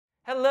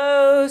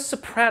Hello,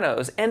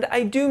 sopranos, and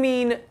I do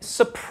mean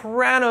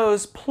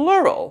sopranos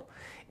plural,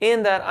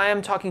 in that I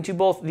am talking to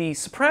both the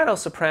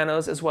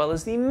sopranos as well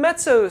as the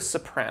mezzo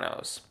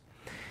sopranos.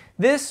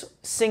 This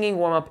singing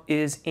warm-up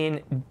is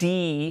in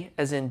D,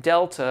 as in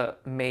Delta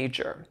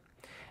major,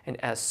 and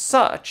as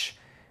such,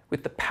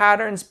 with the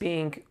patterns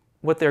being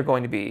what they're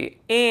going to be,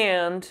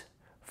 and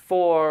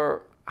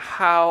for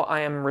how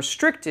I am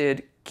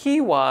restricted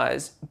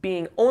key-wise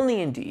being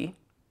only in D,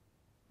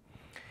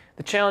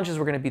 the challenges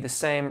were going to be the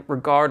same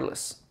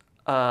regardless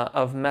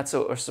of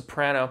mezzo or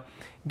soprano.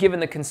 Given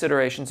the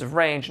considerations of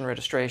range and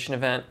registration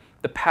event,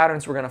 the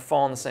patterns were going to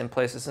fall in the same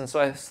places. And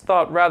so I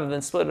thought rather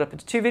than split it up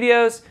into two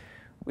videos,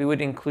 we would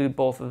include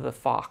both of the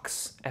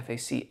Fachs,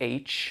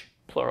 F-A-C-H,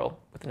 plural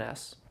with an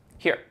S,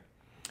 here.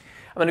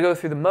 I'm going to go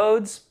through the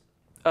modes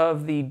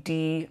of the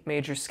D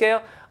major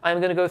scale. I'm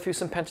going to go through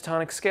some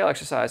pentatonic scale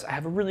exercise. I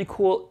have a really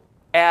cool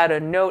add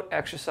a note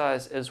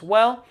exercise as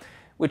well,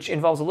 which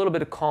involves a little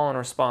bit of call and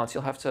response.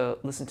 You'll have to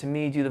listen to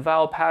me do the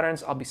vowel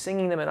patterns. I'll be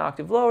singing them an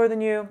octave lower than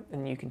you,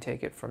 and you can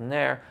take it from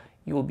there.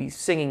 You will be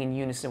singing in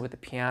unison with the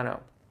piano.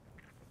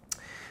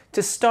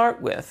 To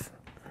start with,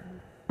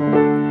 you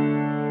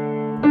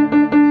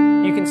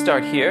can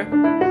start here.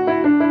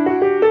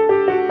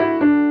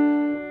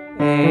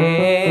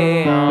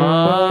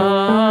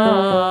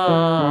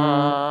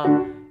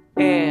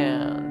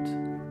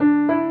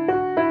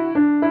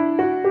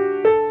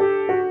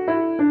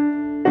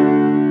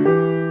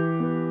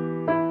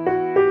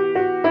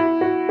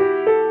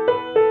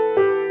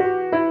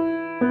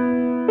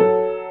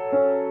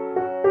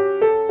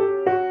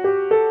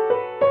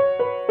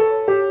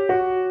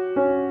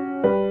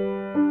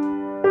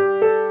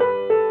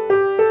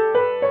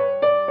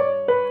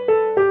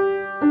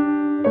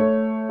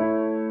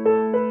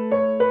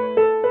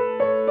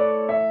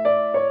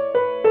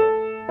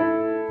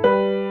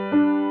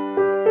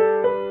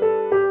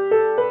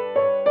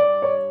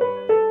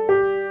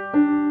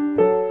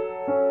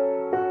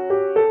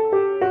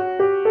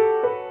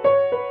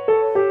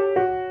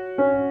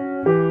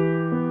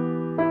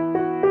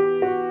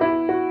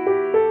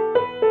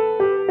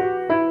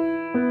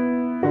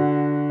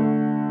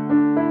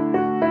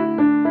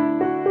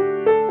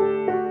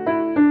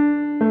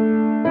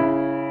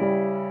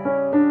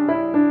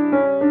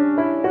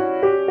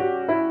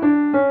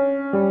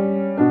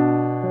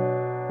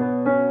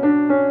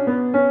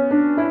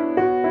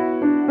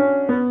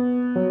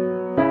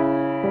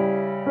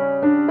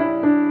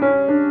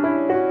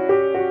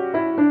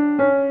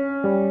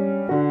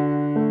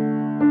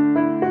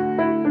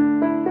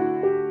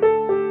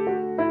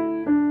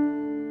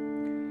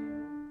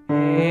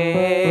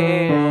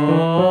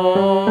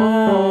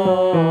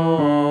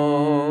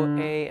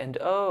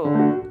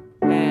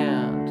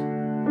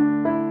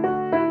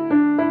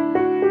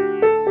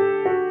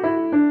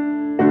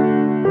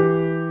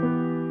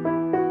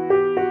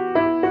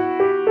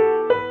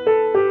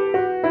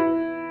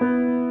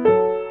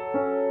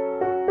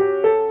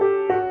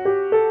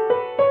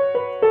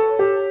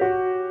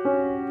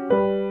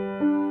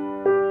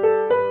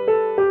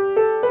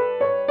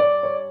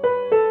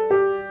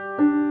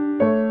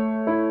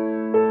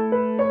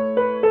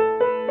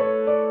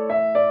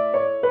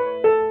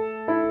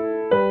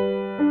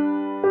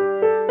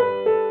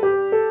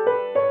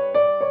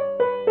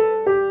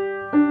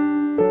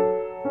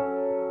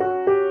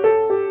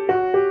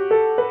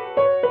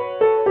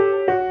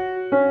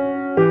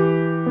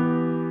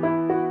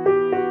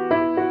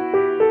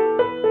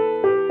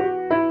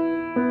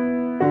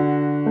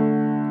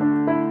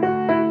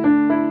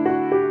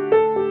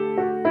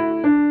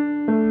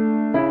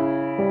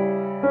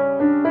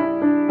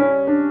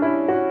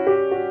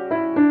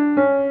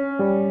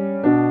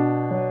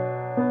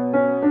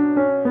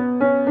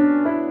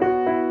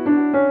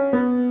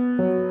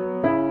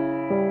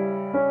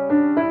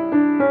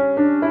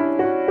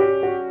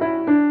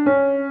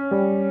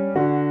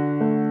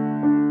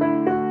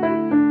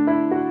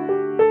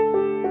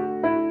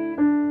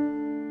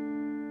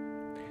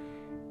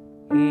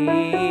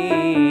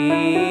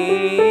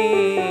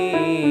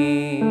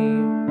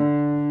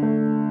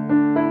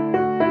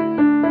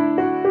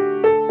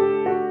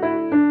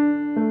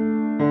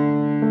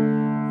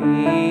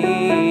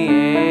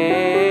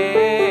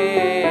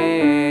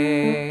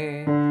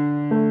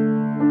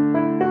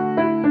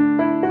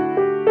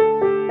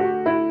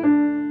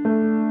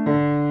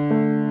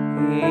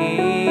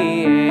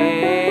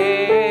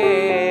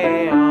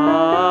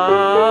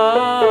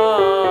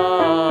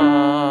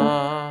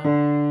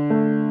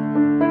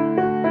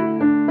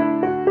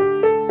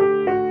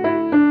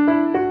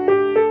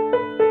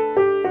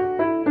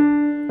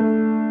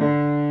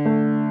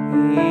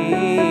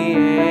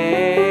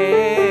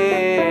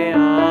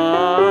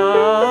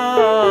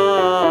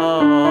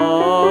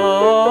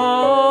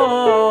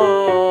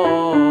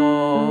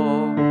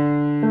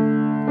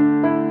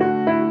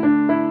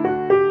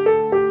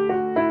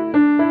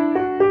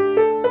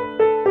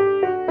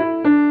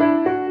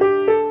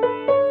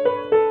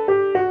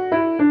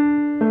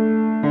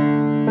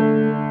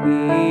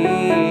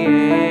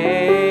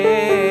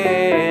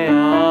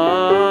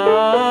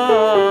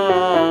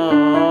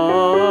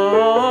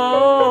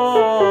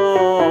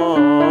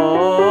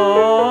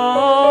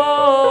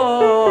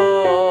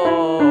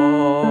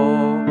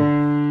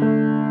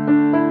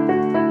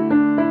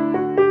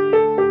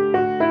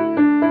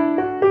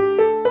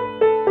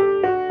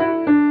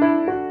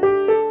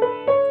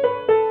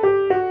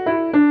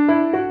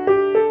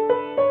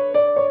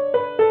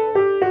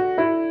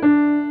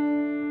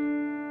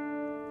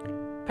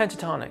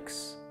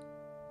 pentatonics.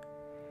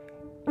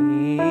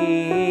 E,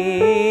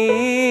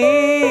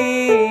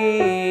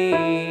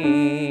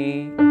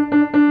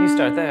 you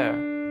start there,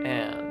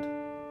 and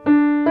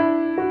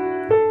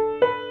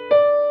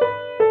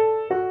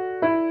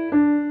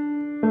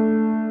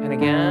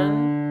again,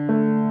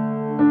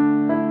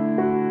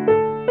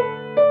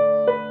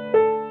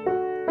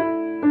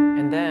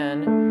 and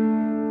then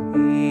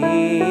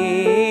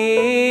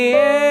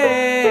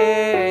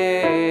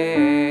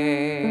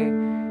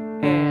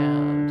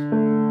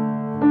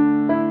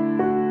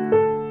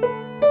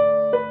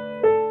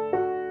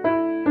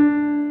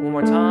one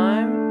more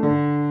time.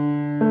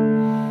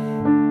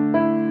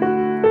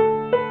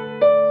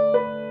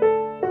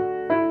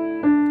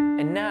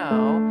 And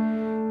now,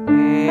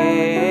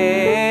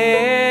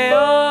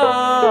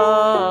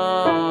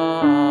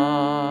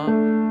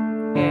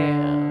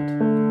 and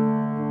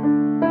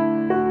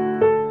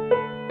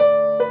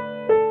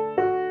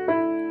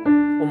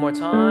one more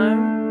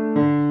time.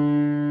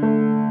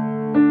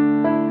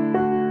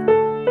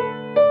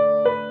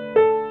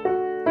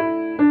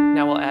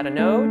 Now we'll add a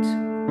note.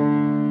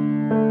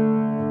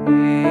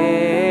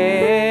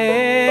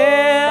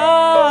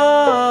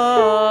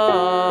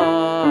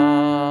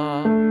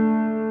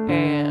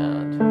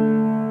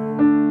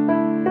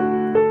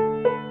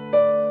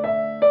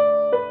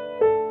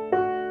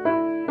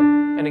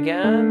 And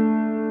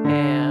again,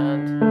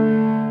 and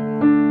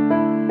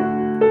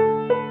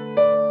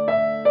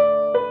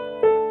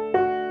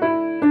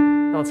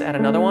now let's add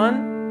another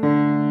one.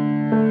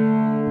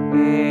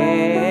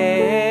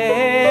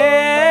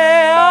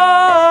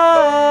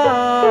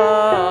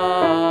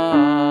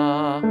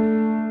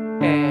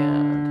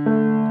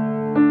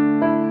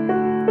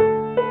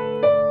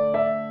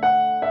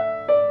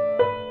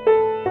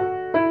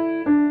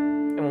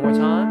 And one more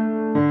time.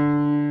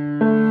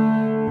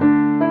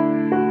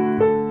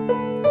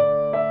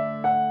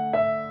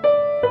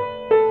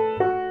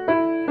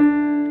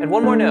 And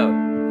one more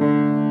note.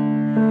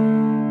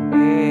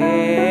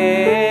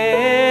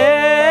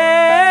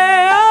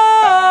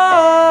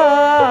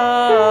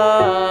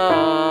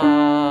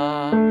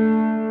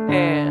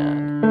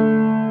 And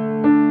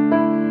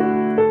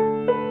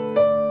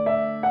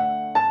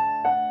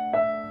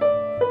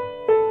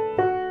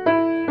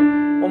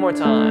one more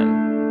time.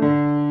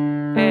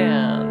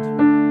 And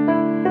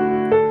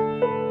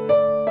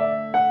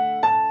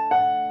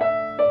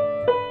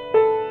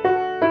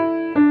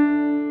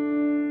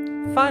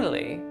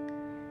finally,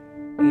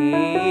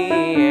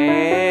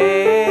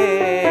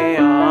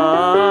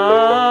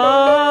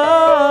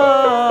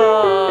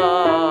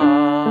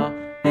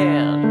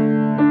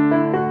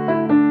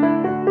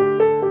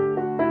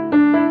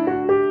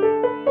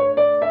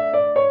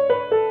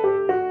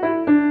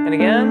 and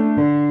again.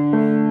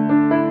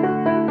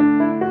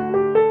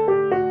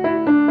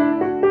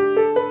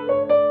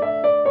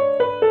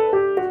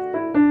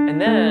 And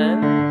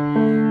then,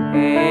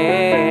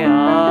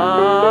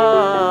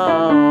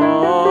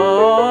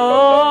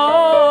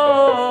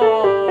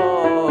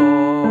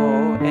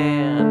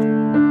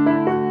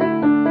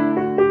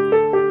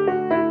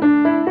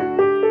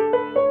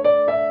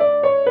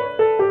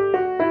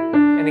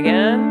 and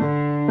again.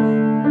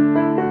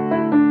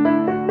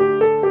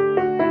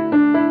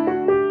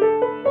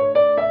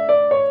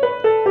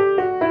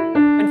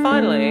 And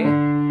finally,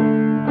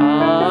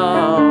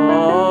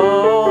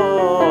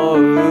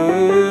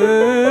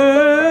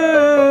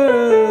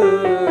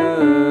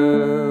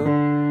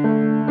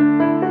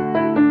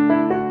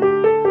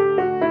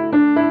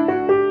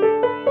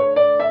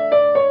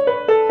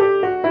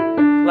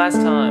 last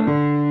time.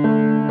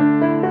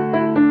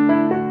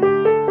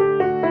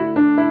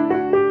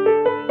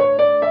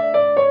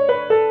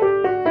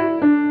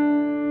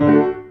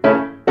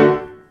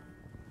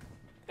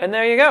 And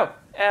there you go.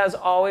 As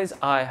always,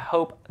 I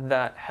hope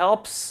that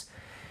helps.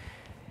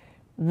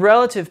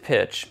 Relative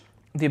pitch,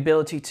 the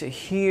ability to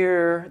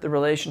hear the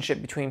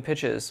relationship between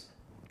pitches.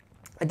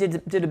 I did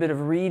a bit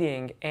of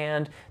reading,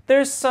 and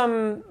there's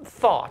some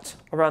thought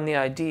around the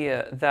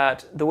idea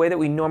that the way that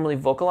we normally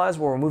vocalize,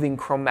 where we're moving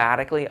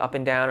chromatically up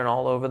and down and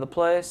all over the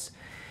place,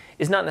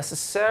 is not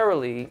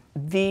necessarily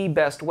the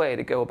best way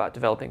to go about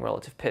developing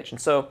relative pitch.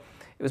 And so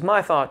it was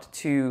my thought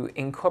to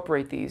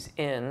incorporate these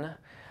in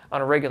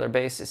on a regular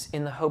basis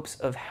in the hopes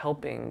of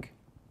helping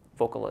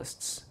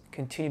vocalists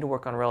continue to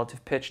work on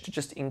relative pitch to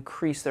just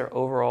increase their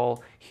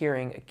overall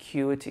hearing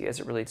acuity as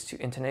it relates to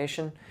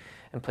intonation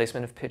and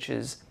placement of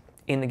pitches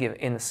in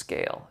the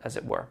scale, as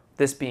it were,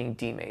 this being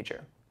D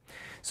major.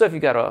 So if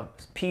you've got a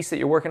piece that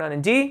you're working on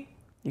in D,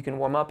 you can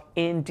warm up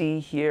in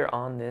D here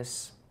on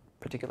this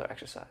particular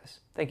exercise.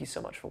 Thank you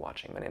so much for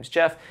watching. My name's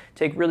Jeff.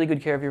 Take really good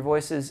care of your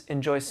voices.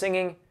 Enjoy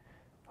singing.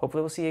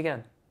 Hopefully we'll see you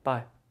again.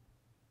 Bye.